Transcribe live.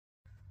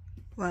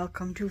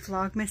Welcome to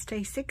Vlogmas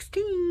Day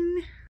 16.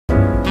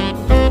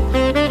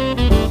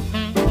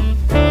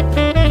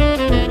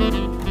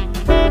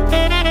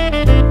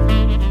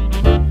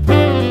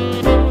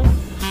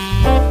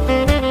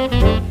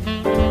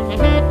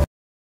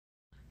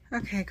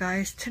 Okay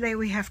guys, today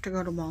we have to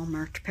go to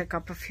Walmart to pick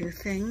up a few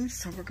things,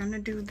 so we're going to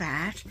do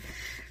that.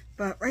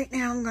 But right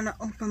now I'm going to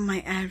open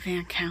my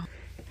Advent calendar.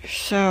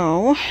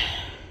 So,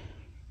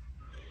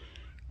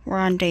 we're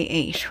on day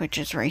 8, which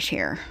is right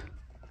here.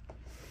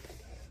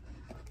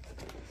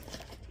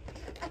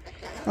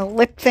 A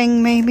lip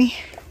thing, maybe?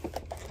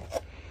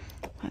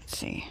 Let's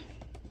see.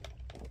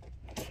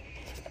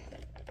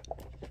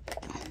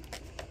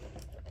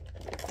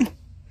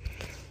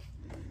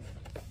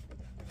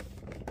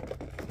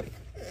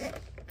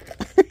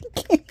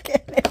 Can't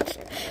get it.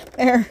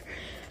 There.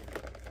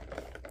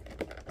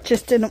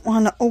 Just didn't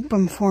want to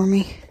open for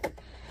me.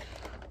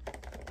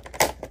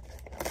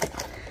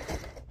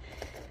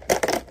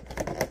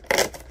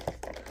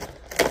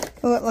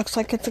 Oh, it looks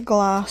like it's a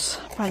gloss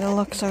by the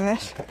looks of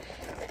it.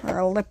 Or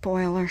a lip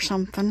oil or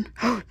something.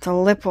 Oh, it's a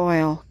lip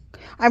oil.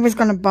 I was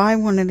going to buy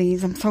one of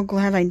these. I'm so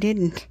glad I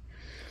didn't.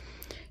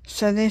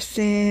 So this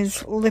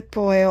is lip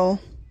oil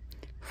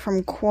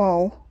from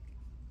Quo.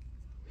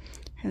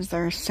 Is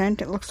there a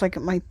scent? It looks like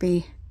it might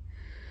be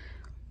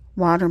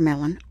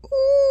watermelon.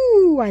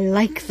 Ooh, I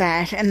like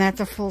that. And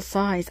that's a full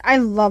size. I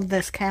love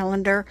this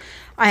calendar.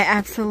 I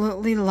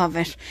absolutely love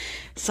it.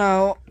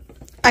 So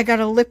I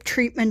got a lip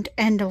treatment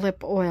and a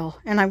lip oil.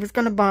 And I was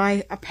going to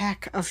buy a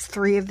pack of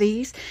 3 of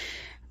these.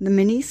 The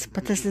minis,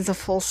 but this is a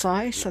full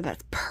size, so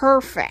that's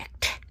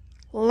perfect.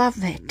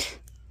 Love it.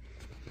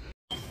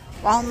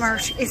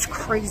 Walmart is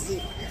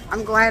crazy.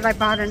 I'm glad I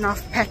bought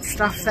enough pet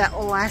stuff that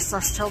will last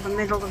us till the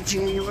middle of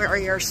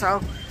January or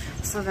so.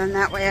 So then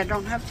that way I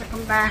don't have to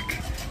come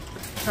back.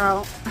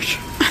 So,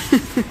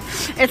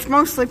 it's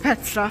mostly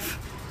pet stuff.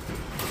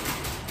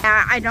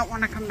 I don't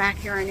want to come back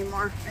here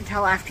anymore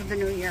until after the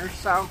new year,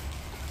 so.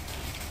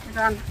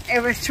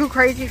 It was too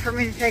crazy for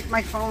me to take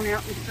my phone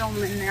out and film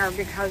in there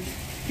because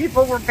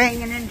people were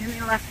banging into me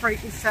left,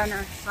 right, and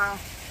center. So,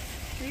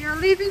 we are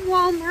leaving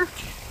Walmart.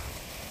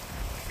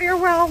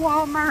 Farewell,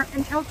 Walmart,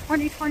 until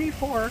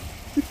 2024.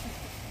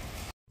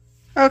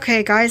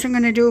 Okay, guys, I'm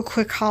going to do a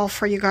quick haul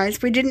for you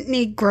guys. We didn't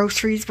need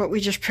groceries, but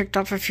we just picked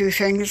up a few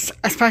things,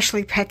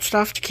 especially pet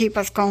stuff, to keep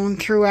us going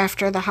through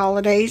after the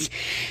holidays.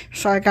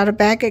 So, I got a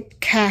bag of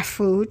cat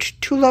food,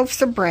 2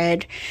 loaves of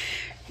bread,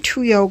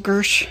 2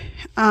 yogurts.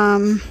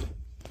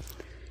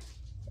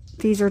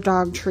 These are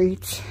dog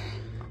treats.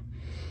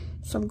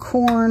 Some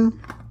corn,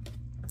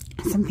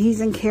 some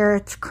peas and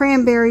carrots,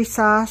 cranberry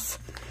sauce,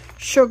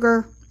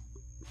 sugar,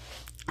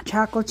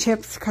 chocolate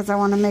chips because I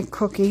want to make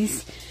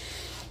cookies.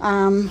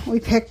 We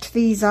picked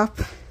these up.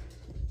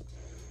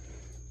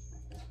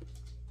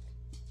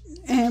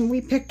 And we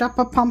picked up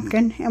a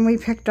pumpkin, and we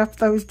picked up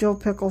those dill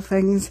pickle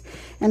things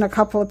and a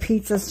couple of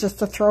pizzas just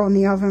to throw in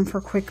the oven for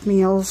quick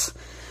meals.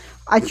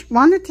 I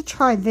wanted to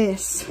try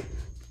this.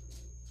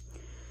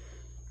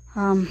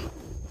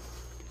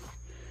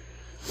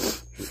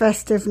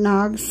 Festive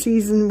nog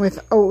seasoned with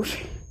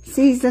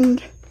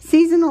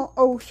seasonal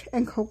oat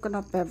and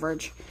coconut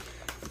beverage.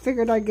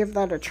 Figured I'd give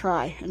that a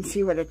try and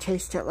see what it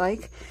tasted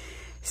like.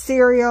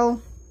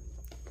 Cereal,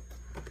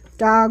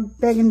 dog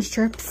bacon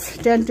strips,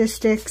 dentist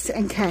sticks,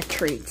 and cat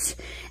treats.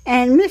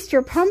 And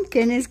Mr.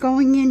 Pumpkin is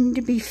going in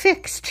to be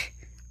fixed,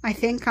 I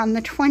think, on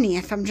the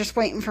 20th. I'm just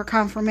waiting for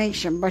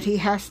confirmation, but he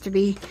has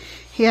to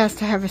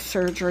have a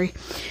surgery.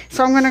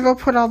 So I'm going to go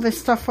put all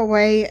this stuff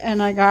away,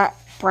 and I got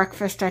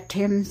breakfast at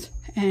Tim's.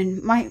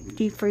 And my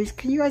deep freeze,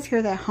 can you guys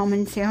hear that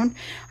humming sound?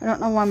 I don't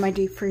know why my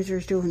deep freezer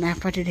is doing that,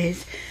 but it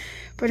is.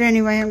 But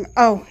anyway,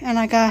 and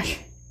I got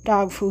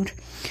dog food.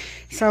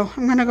 So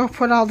I'm going to go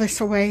put all this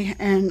away,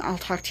 and I'll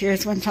talk to you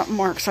guys when something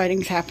more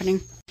exciting is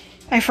happening.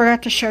 I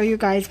forgot to show you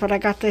guys, but I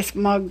got this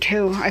mug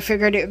too. I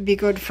figured it would be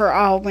good for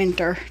all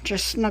winter,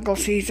 just snuggle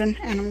season.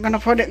 And I'm going to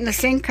put it in the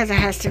sink because it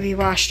has to be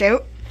washed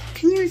out.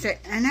 Can use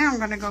it. And now I'm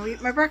going to go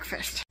eat my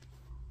breakfast.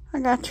 I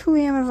got 2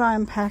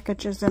 Amazon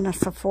packages and a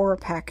Sephora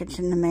package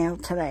in the mail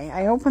today.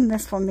 I opened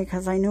this one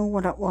because I knew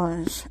what it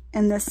was.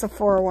 And this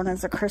Sephora one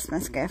is a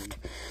Christmas gift.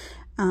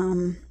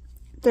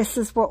 This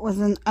is what was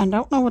in... I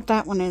don't know what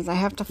that one is. I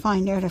have to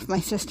find out if my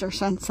sister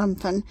sent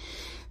something.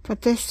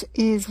 But this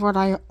is what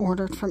I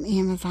ordered from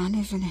Amazon.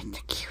 Isn't it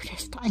the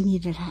cutest?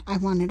 I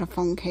wanted a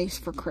phone case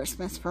for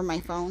Christmas for my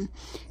phone.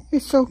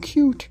 It's so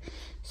cute.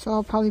 So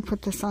I'll probably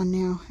put this on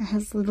now. It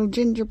has little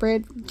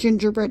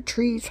gingerbread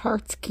trees,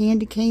 hearts,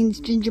 candy canes,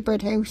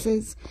 gingerbread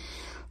houses,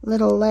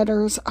 little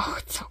letters. Oh,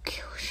 it's so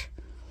cute.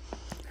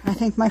 I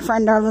think my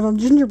friend, our little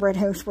gingerbread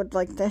house, would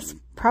like this.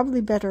 Probably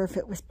better if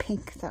it was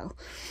pink, though.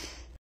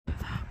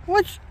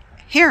 What's...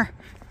 Here,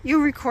 you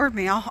record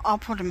me. I'll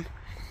put him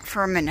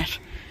for a minute.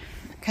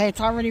 Okay, it's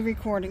already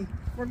recording.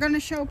 We're gonna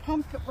show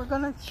Pumpkin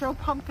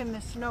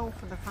the snow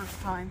for the first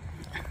time.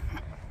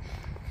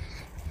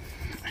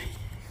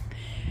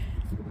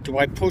 Do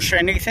I push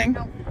anything?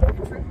 No,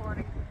 it's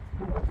recording.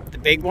 The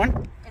big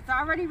one? It's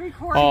already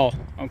recording. Oh,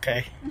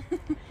 okay.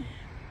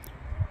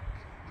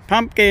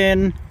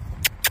 Pumpkin.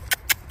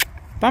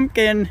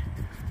 Pumpkin.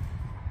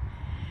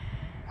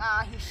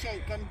 Ah, he's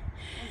shaking.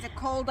 Is it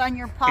cold on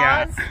your paws?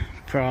 Yeah,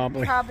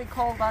 probably. Probably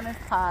cold on his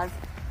paws.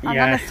 I'm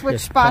Yeah, gonna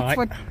switch spots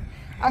with.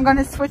 I'm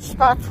gonna switch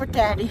spots with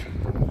Daddy.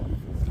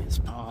 His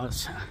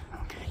paws.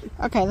 Okay.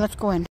 Okay, let's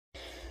go in.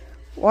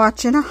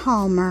 Watching a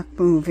Hallmark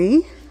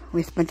movie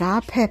with my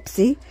dog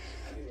Pepsi,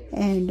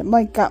 and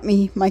Mike got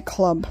me my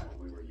club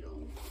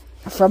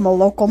from a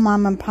local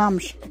mom and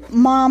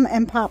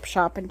pop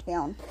shop in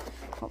town.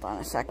 Hold on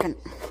a second.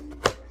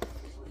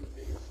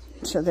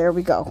 So there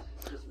we go,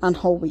 on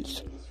whole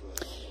wheat.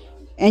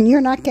 And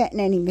you're not getting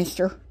any,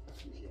 mister.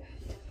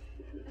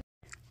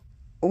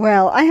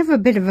 Well, I have a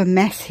bit of a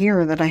mess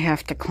here that I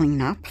have to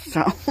clean up,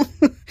 so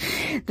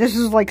this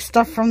is like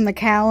stuff from the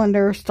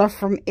calendar, stuff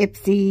from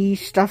Ipsy,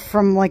 stuff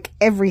from like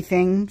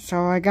everything,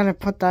 so I gotta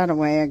put that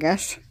away, I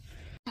guess.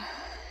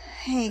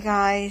 Hey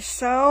guys,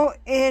 so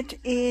it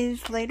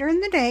is later in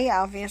the day,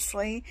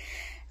 obviously.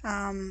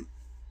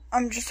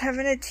 I'm just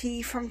having a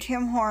tea from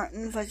Tim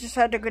Hortons. I just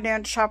had to go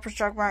down to Shoppers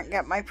Drug Mart and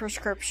get my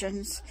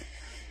prescriptions.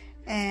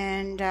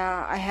 And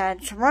I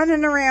had some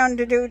running around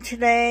to do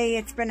today.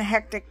 It's been a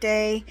hectic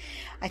day.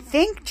 I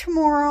think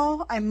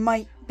tomorrow I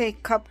might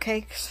bake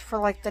cupcakes for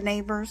like the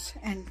neighbors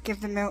and give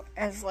them out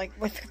as like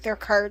with their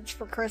cards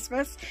for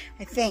Christmas.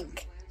 I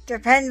think.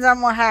 Depends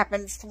on what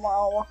happens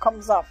tomorrow, what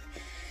comes up.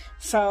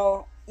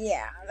 So,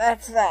 yeah,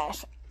 that's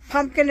that.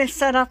 Pumpkin is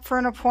set up for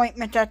an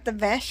appointment at the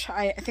vet.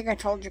 I think I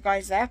told you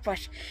guys that,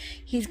 but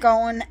he's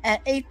going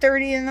at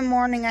 8:30 in the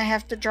morning. I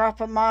have to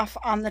drop him off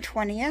on the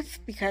 20th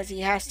because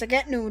he has to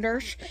get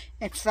neuters.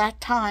 It's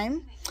that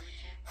time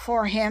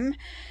for him.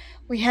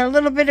 We had a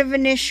little bit of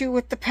an issue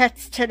with the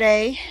pets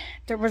today.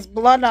 There was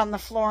blood on the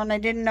floor and I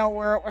didn't know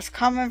where it was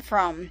coming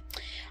from.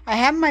 I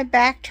had my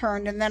back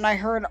turned and then I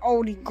heard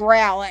Odie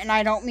growl, and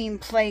I don't mean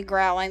play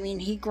growl, I mean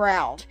he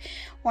growled.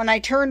 When I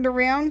turned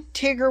around,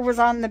 Tigger was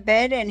on the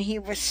bed and he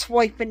was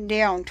swiping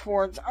down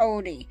towards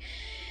Odie.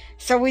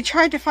 So we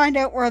tried to find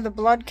out where the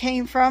blood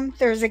came from.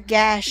 There's a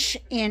gash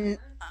a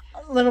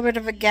little bit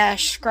of a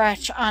gash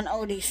scratch on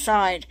Odie's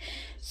side.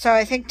 So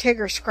I think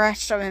Tigger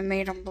scratched him and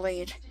made him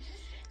bleed.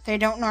 They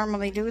don't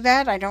normally do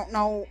that. I don't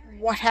know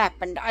what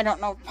happened. I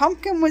don't know if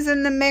Pumpkin was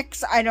in the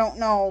mix. I don't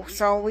know.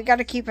 So we got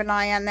to keep an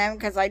eye on them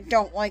because I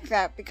don't like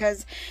that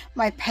because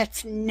my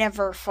pets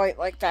never fight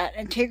like that.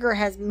 And Tigger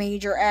has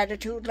major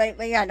attitude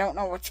lately. I don't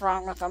know what's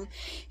wrong with him.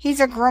 He's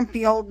a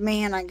grumpy old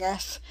man, I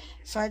guess.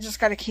 So I just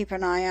got to keep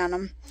an eye on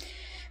him.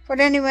 But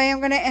anyway, I'm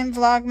going to end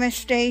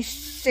Vlogmas Day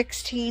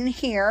 16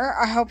 here.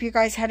 I hope you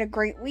guys had a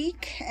great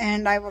week.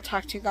 And I will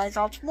talk to you guys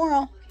all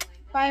tomorrow.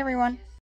 Bye, everyone.